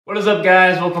What is up,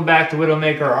 guys? Welcome back to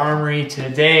Widowmaker Armory.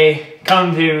 Today,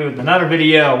 come to another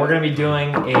video. We're going to be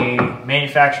doing a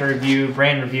manufacturer review,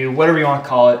 brand review, whatever you want to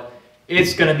call it.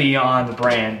 It's going to be on the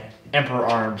brand Emperor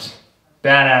Arms.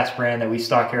 Badass brand that we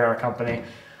stock here at our company.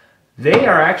 They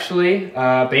are actually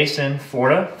based in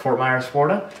Florida, Fort Myers,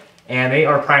 Florida, and they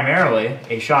are primarily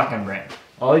a shotgun brand.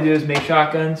 All they do is make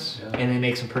shotguns, and they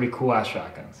make some pretty cool ass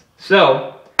shotguns.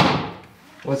 So,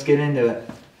 let's get into it.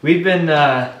 We've been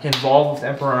involved with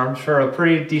Emperor Arms for a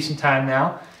pretty decent time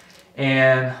now,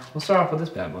 and we'll start off with this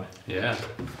bad boy. Yeah.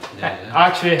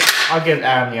 Actually, I'll give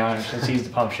Adam the honor since he's the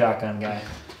pump shotgun guy.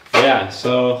 Yeah,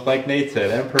 so like Nate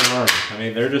said, Emperor Arms. I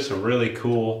mean, they're just a really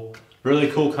cool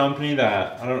company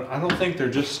that I don't think they're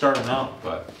just starting out,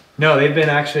 but no, they've been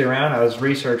actually around. I was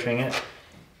researching it.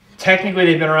 Technically,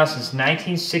 they've been around since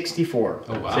 1964.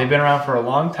 Oh, wow. So they've been around for a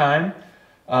long time.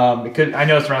 I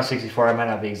know it's around 64. I might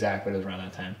not be exact, but it was around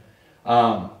that time.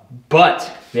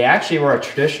 But they actually were a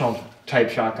traditional type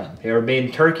shotgun. They were made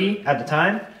in Turkey at the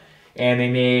time, and they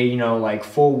made, you know, like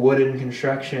full wooden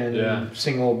construction,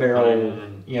 single barrel,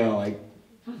 you know, like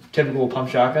typical pump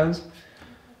shotguns.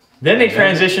 Then they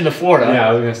transitioned to Florida. Yeah,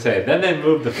 I was gonna say. Then they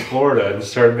moved to Florida and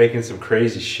started making some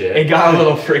crazy shit. It got a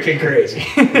little freaking crazy.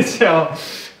 So,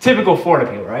 typical Florida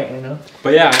people, right? You know.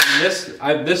 But yeah,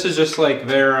 I mean, this is just like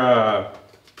their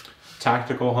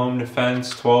tactical home defense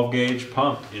 12 gauge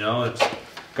pump. You know, it's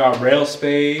got rail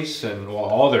space, and well,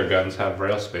 all their guns have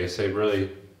rail space. They really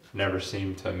never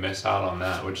seem to miss out on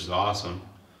that, which is awesome,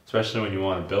 especially when you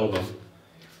want to build them.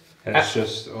 And it's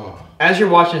just, oh. As you're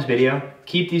watching this video,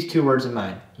 keep these two words in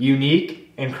mind: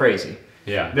 unique and crazy.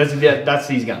 Yeah. That's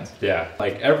these guns. Yeah.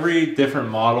 Like every different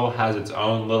model has its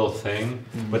own little thing,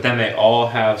 but then they all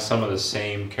have some of the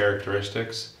same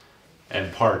characteristics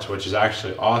and parts, which is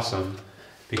actually awesome.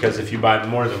 Because if you buy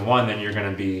more than one, then you're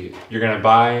gonna get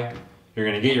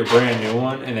your brand new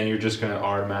one, and then you're just gonna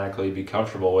automatically be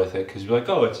comfortable with it because you're like,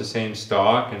 oh, it's the same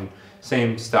stock and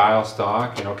same style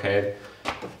stock, and okay,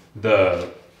 the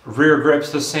rear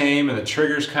grip's the same and the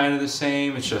trigger's kind of the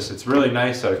same. It's really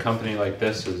nice that a company like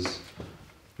this is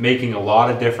making a lot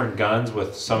of different guns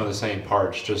with some of the same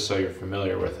parts, just so you're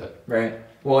familiar with it. Right.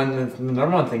 Well, and the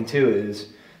number one thing too is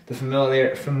the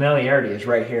familiarity is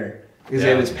right here. Because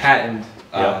it was patent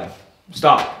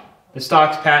stock. The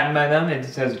stock's patented by them. It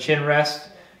has a chin rest.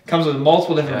 Comes with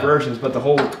multiple different versions, but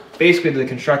basically the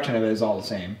construction of it is all the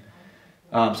same.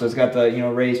 So it's got the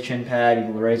raised chin pad. You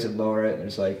can raise it, lower it.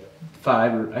 There's like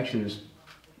 5 or actually there's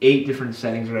 8 different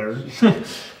settings,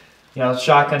 whatever.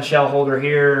 Shotgun shell holder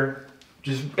here.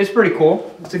 It's pretty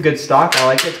cool. It's a good stock. I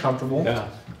like it. It's comfortable. Yeah.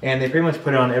 And they pretty much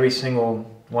put it on every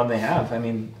single one they have. I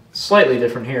mean, slightly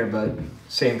different here, but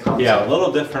same concept. Yeah, a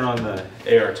little different on the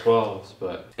AR-12s,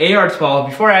 but... AR-12,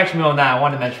 before I actually move on that, I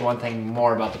want to mention one thing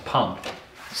more about the pump.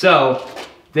 So,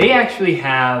 they actually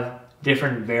have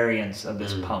different variants of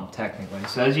this pump, technically.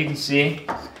 So as you can see,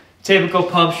 typical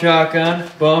pump shotgun,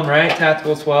 boom, right?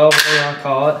 Tactical 12, whatever you want to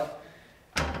call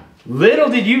it. Little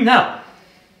did you know,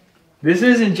 this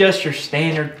isn't just your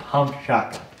standard pump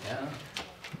shotgun. Yeah.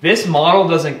 This model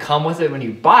doesn't come with it when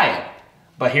you buy it.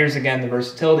 But here's again the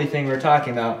versatility thing we're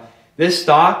talking about. This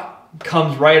stock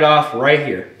comes right off right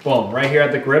here. Boom, right here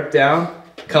at the grip down.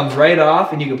 Comes right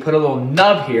off, and you can put a little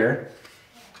nub here.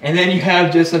 And then you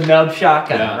have just a nub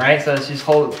shotgun, right? So it's just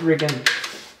freaking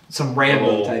some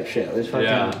Rambo type shit. There's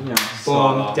fucking,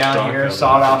 boom, down here,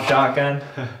 sawed off shotgun.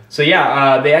 So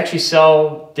yeah, they actually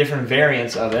sell different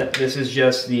variants of it. This is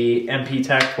just the MP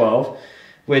Tech 12,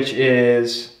 which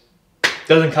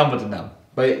doesn't come with the nub.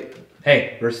 But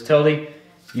hey, versatility.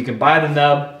 You can buy the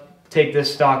nub, take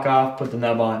this stock off, put the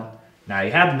nub on. Now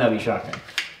you have the nubby shotgun.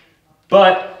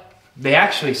 But they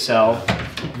actually sell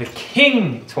the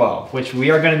King 12, which we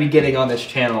are going to be getting on this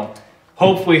channel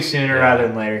hopefully sooner rather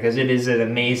than later, because it is an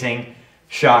amazing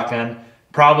shotgun.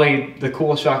 Probably the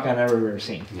coolest shotgun I've ever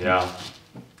seen. Yeah.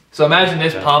 So imagine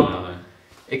this pump.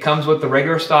 It comes with the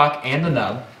regular stock and the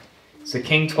nub. It's the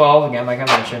King 12, again, like I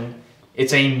mentioned.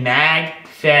 It's a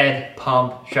mag-fed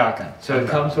pump shotgun. So it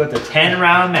comes with a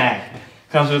 10-round mag.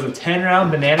 Comes with a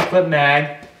 10-round banana clip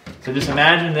mag. So just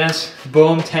imagine this,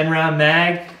 boom, 10-round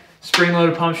mag,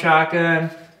 spring-loaded pump shotgun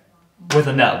with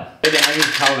a nub. In any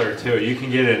color too. You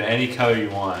can get it in any color you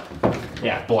want.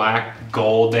 Yeah. Black,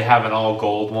 gold. They have an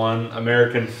all-gold one.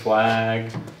 American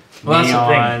flag. Well, neon. That's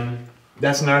the thing.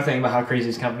 That's another thing about how crazy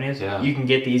this company is. Yeah. You can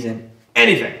get these in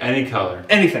anything. Any color.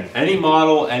 Anything. Any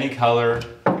model, any color.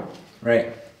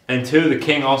 Right. And two, the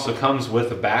King also comes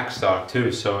with a backstock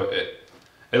too, so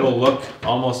it'll look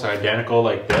almost identical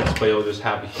like this, but you'll just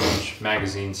have a huge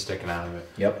magazine sticking out of it.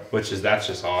 Yep. That's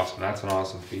just awesome. That's an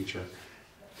awesome feature.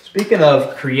 Speaking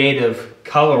of creative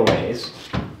colorways,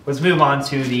 let's move on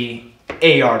to the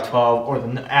AR-12,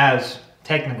 or as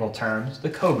technical terms, the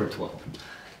Cobra 12.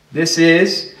 This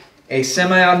is a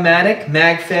semi-automatic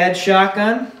mag-fed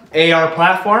shotgun, AR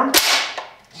platform.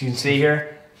 As you can see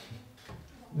here,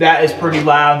 that is pretty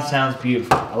loud and sounds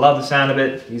beautiful. I love the sound of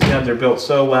it. These guns are built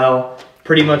so well.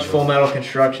 Pretty much full metal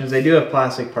constructions. They do have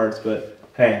plastic parts, but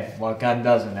hey, what gun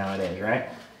doesn't nowadays, right?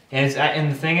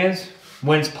 And the thing is,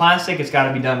 when it's plastic, it's got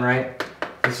to be done right.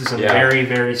 This is a very,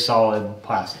 very solid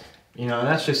plastic. You know,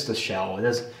 that's just the shell.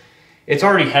 It's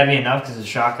already heavy enough because it's a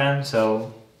shotgun,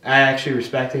 so I actually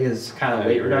respect it as kind of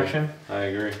weight reduction. I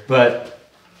agree. But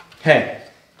hey,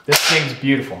 this thing's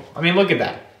beautiful. I mean, look at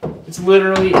that. It's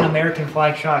literally an American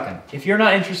flag shotgun. If you're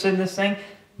not interested in this thing,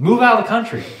 move out of the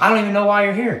country. I don't even know why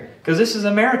you're here, because this is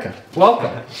America.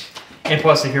 Welcome. And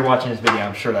plus, if you're watching this video,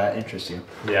 I'm sure that interests you.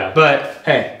 Yeah. But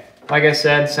hey, like I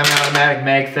said, semi-automatic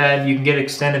mag-fed. You can get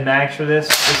extended mags for this.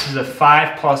 This is a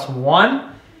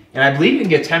 5+1. And I believe you can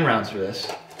get 10 rounds for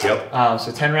this. Yep.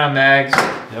 So 10 round mags.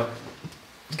 Yep.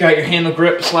 It's got your handle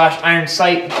grip / iron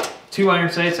sight. 2 iron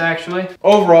sights actually.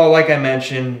 Overall, like I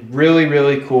mentioned, really,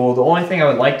 really cool. The only thing I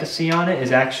would like to see on it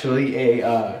is actually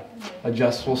a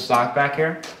adjustable stock back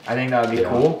here. I think that would be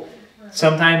cool.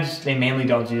 Sometimes they mainly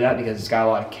don't do that because it's got a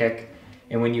lot of kick.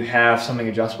 And when you have something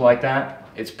adjustable like that,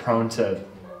 it's prone to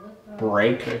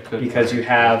break because you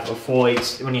have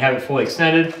when you have it fully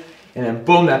extended, and then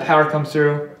boom, that power comes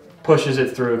through, pushes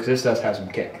it through, because this does have some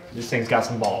kick. This thing's got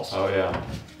some balls. Oh yeah.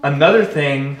 Another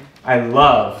thing I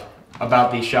love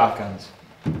about these shotguns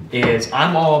is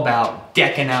I'm all about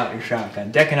decking out your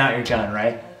shotgun, decking out your gun,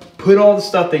 right? Put all the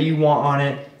stuff that you want on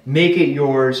it, make it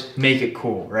yours, make it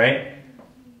cool, right?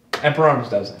 Emperor Arms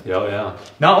does it. Oh yeah.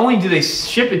 Not only do they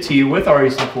ship it to you with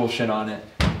already some cool shit on it,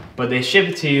 but they ship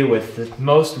it to you with the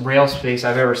most rail space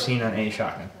I've ever seen on any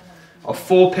shotgun. A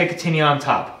full Picatinny on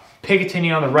top.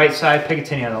 Picatinny on the right side,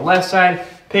 Picatinny on the left side,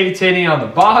 Picatinny on the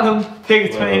bottom,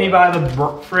 Picatinny by the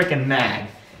frickin' mag.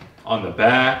 On the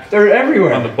back. They're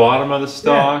everywhere. On the bottom of the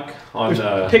stock. Yeah. On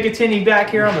There's Picatinny back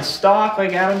here on the stock,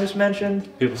 like Adam just mentioned.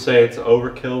 People say it's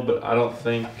overkill, but I don't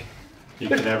think you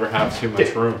can ever have too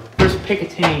much room. There's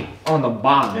Picatinny on the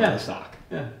bottom of the stock.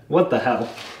 Yeah. What the hell?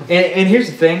 And here's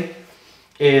the thing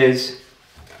is,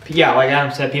 yeah, like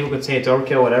Adam said, people could say it's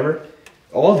overkill, whatever.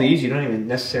 All these you don't even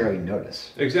necessarily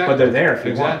notice. Exactly. But they're there if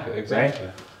you want. Exactly.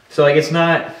 Right? So like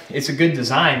it's a good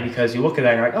design because you look at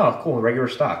that and you're like, oh cool, regular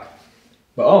stock.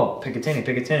 But oh,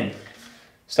 Picatinny.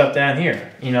 Stuff down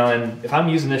here. You know, and if I'm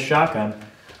using this shotgun,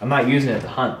 I'm not using it to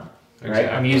hunt. Right?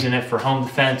 Exactly. I'm using it for home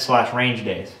defense / range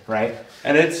days, right?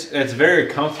 And it's very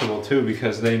comfortable too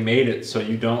because they made it so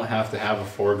you don't have to have a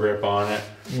foregrip on it,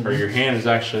 or your hand is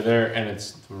actually there and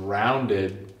it's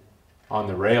rounded on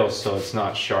the rails, so it's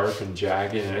not sharp and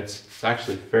jagged, and it's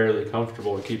actually fairly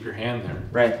comfortable to keep your hand there.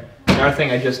 Right. Another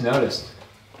thing I just noticed,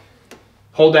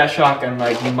 hold that shotgun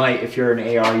like you might if you're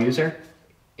an AR user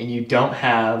and you don't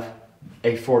have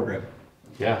a foregrip.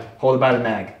 Yeah. Hold it by the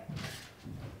mag.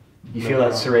 You feel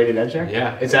that serrated edge there?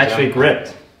 Yeah. It's actually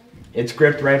gripped. It's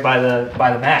gripped right by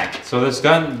the mag. So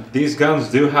these guns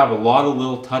do have a lot of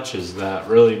little touches that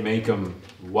really make them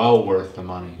well worth the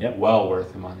money. Yep. Well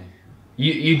worth the money.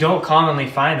 You don't commonly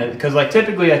find it because like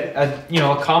typically a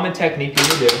common technique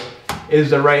people do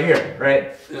is they're right here,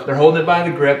 right? Yep. They're holding it by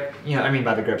the grip.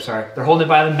 They're holding it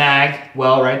by the mag.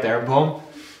 Well, right there, boom,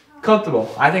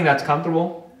 comfortable. I think that's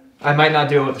comfortable. I might not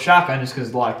do it with the shotgun just because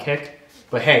there's a lot of kick.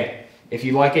 But hey, if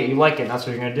you like it, you like it. And that's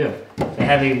what you're gonna do. They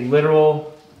have a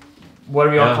literal,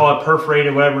 whatever you want to call it,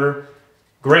 perforated, whatever,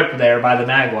 grip there by the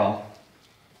mag well.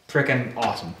 Freaking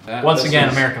awesome. Once again,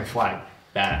 American flag,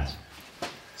 badass.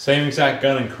 Same exact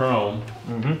gun in chrome.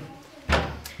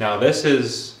 Now this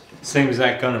is same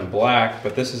exact gun in black,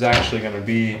 but this is actually going to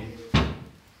be,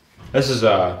 this is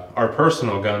our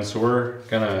personal gun, so we're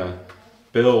going to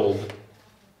build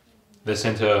this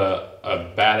into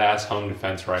a badass home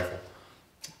defense rifle.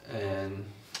 And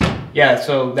yeah,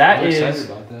 so that excited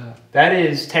about that. That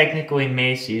is technically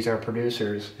Macy's, our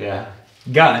producer's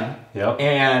gun. Yep.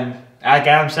 And like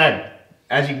Adam said,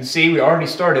 as you can see, we already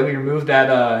started. We removed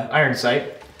that iron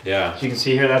sight. Yeah. So you can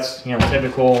see here, that's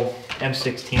typical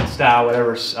M16 style,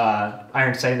 whatever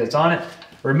iron sight that's on it.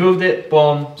 Removed it,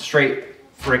 boom, straight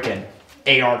freaking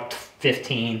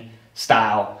AR-15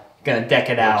 style. Gonna deck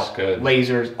it out, good.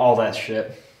 Lasers, all that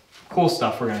shit. Cool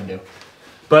stuff we're gonna do.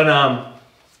 But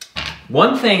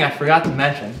one thing I forgot to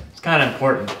mention, it's kind of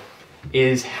important,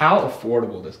 is how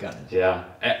affordable this gun is. Yeah,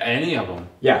 any of them.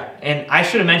 Yeah, and I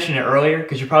should have mentioned it earlier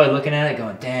because you're probably looking at it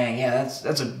going, dang, yeah,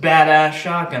 that's a badass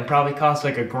shotgun. Probably costs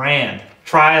like $1,000.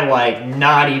 try like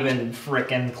not even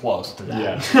freaking close to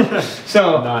that. Yeah.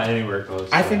 So not anywhere close.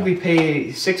 I think we pay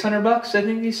 $600. I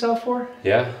think these sell for.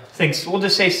 Yeah. We'll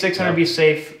just say 600. Be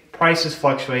safe. Prices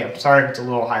fluctuate. I'm sorry if it's a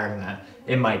little higher than that.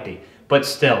 It might be, but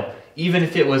still, even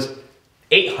if it was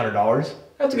 $800,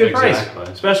 that's a good price,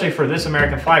 especially for this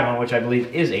American flag one, which I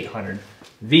believe is $800.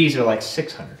 These are like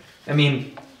 $600. I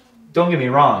mean, don't get me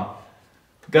wrong.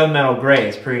 Gunmetal gray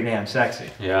is pretty damn sexy.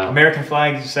 Yeah. American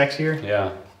flag is sexier.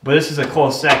 Yeah. But this is a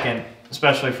close second,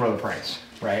 especially for the price,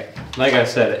 right? Like I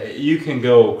said, you can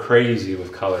go crazy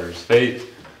with colors.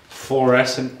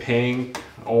 Fluorescent pink,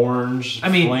 orange,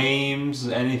 flames,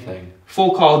 anything.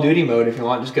 Full Call of Duty mode if you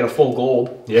want, just get a full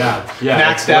gold. Yeah,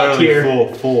 yeah. Maxed out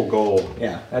tier. Full gold.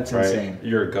 Yeah, that's insane.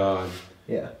 You're a god.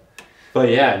 Yeah. But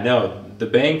yeah, no, the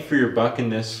bang for your buck in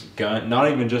this gun,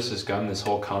 not even just this gun, this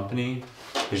whole company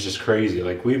is just crazy.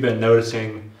 Like we've been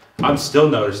noticing, I'm still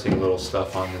noticing little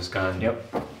stuff on this gun.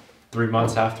 Yep. 3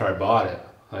 months after I bought it.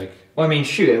 Like. Well, I mean,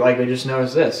 shoot, like I just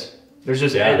noticed this. There's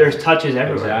just there's touches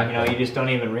everywhere. Exactly. You know, you just don't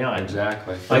even realize.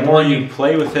 Exactly. Like the more you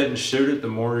play with it and shoot it, the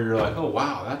more you're like, oh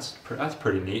wow, that's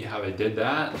pretty neat how they did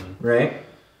that. And right.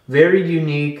 Very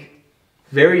unique.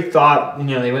 Very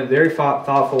they went very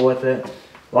thoughtful with it.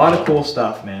 A lot of cool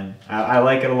stuff, man. I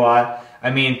like it a lot. I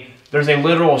mean, there's a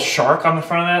literal shark on the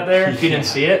front of that there. If you didn't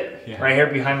see it, right here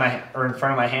behind in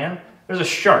front of my hand, there's a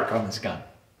shark on this gun.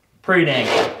 Pretty dang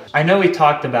cool. I know we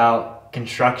talked about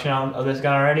construction of this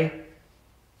gun already.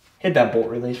 Hit that bolt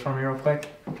release for me real quick,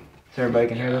 so everybody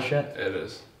can hear this shit. It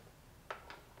is.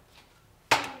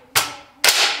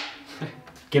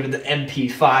 Give it the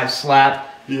MP5 slap.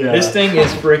 Yeah. This thing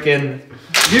is freaking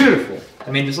beautiful. I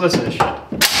mean, just listen to this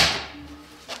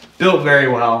shit. Built very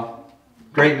well.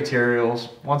 Great materials.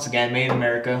 Once again, made in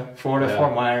America. Florida,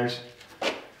 Fort Myers.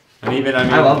 And even,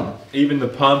 I love them. Even the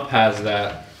pump has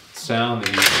that sound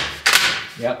that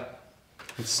you... Yep.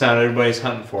 It's the sound everybody's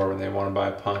hunting for when they want to buy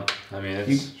a pump. I mean,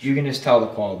 it's... You can just tell the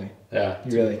quality. Yeah.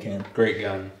 You really can. Great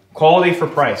gun. Quality for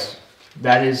price.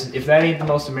 That is, if that ain't the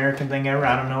most American thing ever,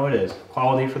 I don't know what it is.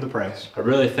 Quality for the price. I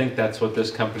really think that's what this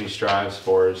company strives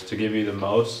for, is to give you the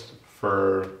most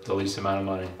for the least amount of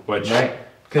money. Which... Right.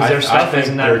 Because their stuff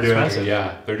isn't that expensive.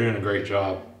 They're doing a great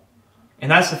job. And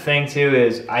that's the thing too,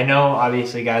 is I know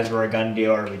obviously guys, we're a gun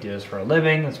dealer, we do this for a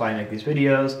living, that's why I make these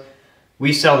videos.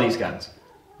 We sell these guns.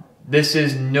 This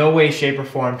is no way, shape, or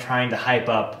form trying to hype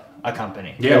up a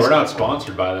company. Yeah, we're not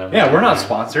sponsored by them. Yeah, we're not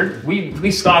sponsored. We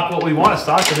stock what we want to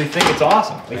stock because we think it's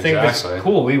awesome. We think it's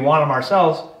cool. We want them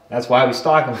ourselves. That's why we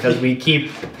stock them, because we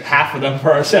keep half of them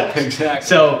for ourselves. Exactly.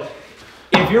 So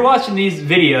if you're watching these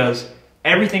videos,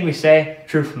 everything we say,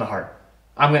 true from the heart.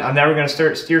 I'm never going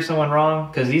to steer someone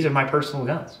wrong, because these are my personal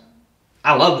guns.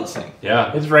 I love this thing.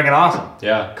 Yeah. It's freaking awesome.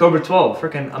 Yeah. Cobra 12,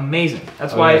 freaking amazing.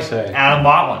 That's why Adam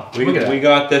bought one. We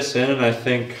got this in, and I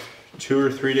think 2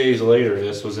 or 3 days later,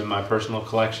 this was in my personal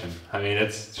collection. I mean,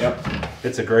 it's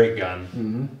a great gun.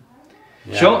 Mm-hmm.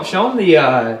 Yeah. Show them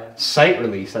the sight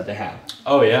release that they have.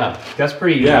 Oh, yeah. That's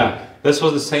pretty unique. Yeah. This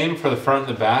was the same for the front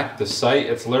and the back. The sight,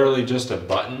 it's literally just a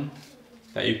button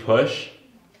that you push,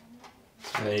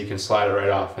 and then you can slide it right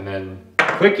off, and then...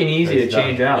 Quick and easy to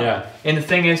change out. Yeah. And the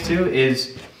thing is, too,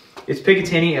 is it's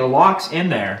Picatinny. It locks in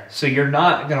there, so you're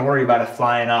not going to worry about it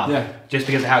flying off. Yeah. Just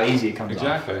because of how easy it comes off.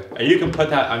 Exactly. And you can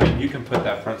put that, I mean, you can put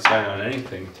that front sight on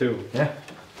anything, too. Yeah.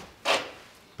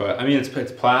 But, I mean,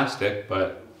 it's plastic,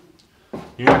 but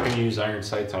you're not going to use iron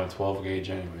sights on a 12 gauge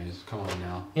anyways. Come on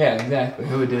now. Yeah, exactly.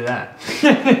 Who would do that?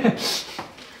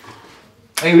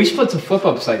 Hey, we should put some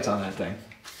flip-up sights on that thing.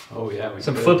 Oh, yeah.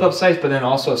 Some flip-up sights, but then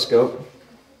also a scope.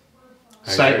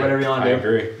 Sight, whatever you want to do. I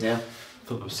agree. Yeah.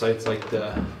 Flip-up sights like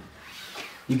the...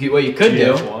 What you could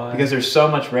do, GFY. because there's so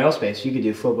much rail space, you could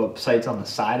do flip-up sights on the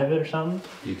side of it or something.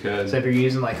 You could. So if you're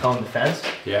using like home defense,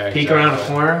 yeah, peek around the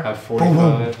corner. Have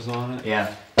 45s on it.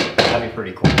 Yeah, that'd be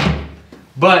pretty cool.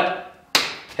 But,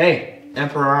 hey,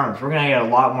 Emperor Arms, we're going to get a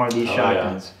lot more of these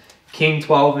shotguns. Yeah. King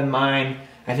 12 in mine.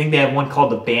 I think they have one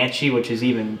called the Banshee, which is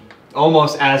even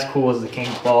almost as cool as the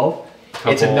King 12.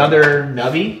 It's another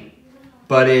nubby.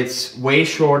 But it's way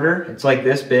shorter. It's like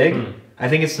this big. I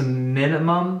think it's the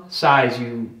minimum size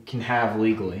you can have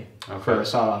legally for a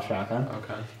sawed-off shotgun.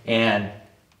 Okay. And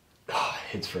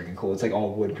it's freaking cool. It's like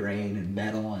all wood grain and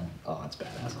metal, and it's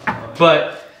badass.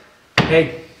 But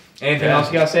hey, anything else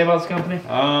you gotta say about this company?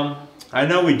 I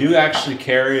know we do actually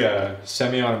carry a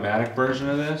semi-automatic version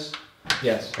of this.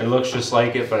 Yes. It looks just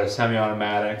like it, but it's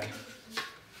semi-automatic.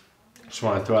 Just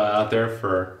want to throw that out there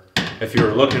for. If you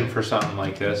were looking for something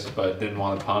like this, but didn't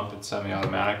want a pump, it's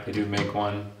semi-automatic. They do make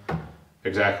one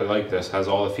exactly like this. Has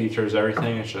all the features,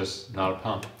 everything. It's just not a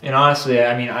pump. And honestly,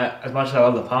 I mean, as much as I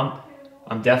love the pump,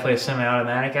 I'm definitely a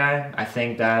semi-automatic guy. I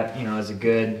think that, you know, is a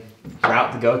good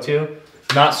route to go to.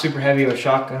 Not super heavy of a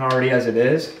shotgun already as it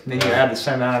is. Then you add the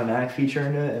semi-automatic feature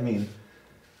into it. I mean,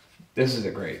 this is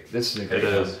a great gun.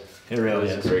 It really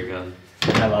is. It's a great gun.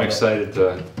 I love I'm it. excited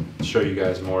to show you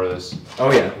guys more of this.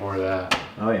 Oh yeah. More of that.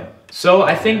 Oh yeah. So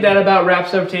I think that about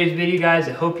wraps up today's video, guys.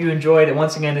 I hope you enjoyed it.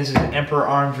 Once again, this is an Emperor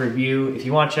Arms review. If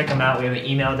you want to check them out, we have an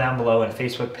email down below and a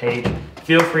Facebook page.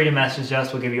 Feel free to message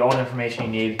us. We'll give you all the information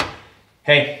you need.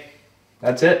 Hey,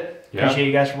 that's it. Yeah. Appreciate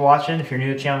you guys for watching. If you're new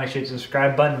to the channel, make sure you hit the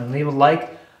subscribe button and leave a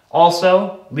like.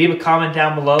 Also, leave a comment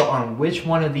down below on which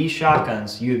one of these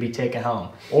shotguns you would be taking home.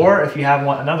 Or if you have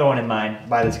another one in mind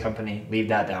by this company, leave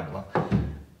that down below.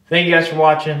 Thank you guys for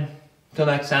watching. Until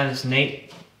next time, this is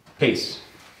Nate. Peace.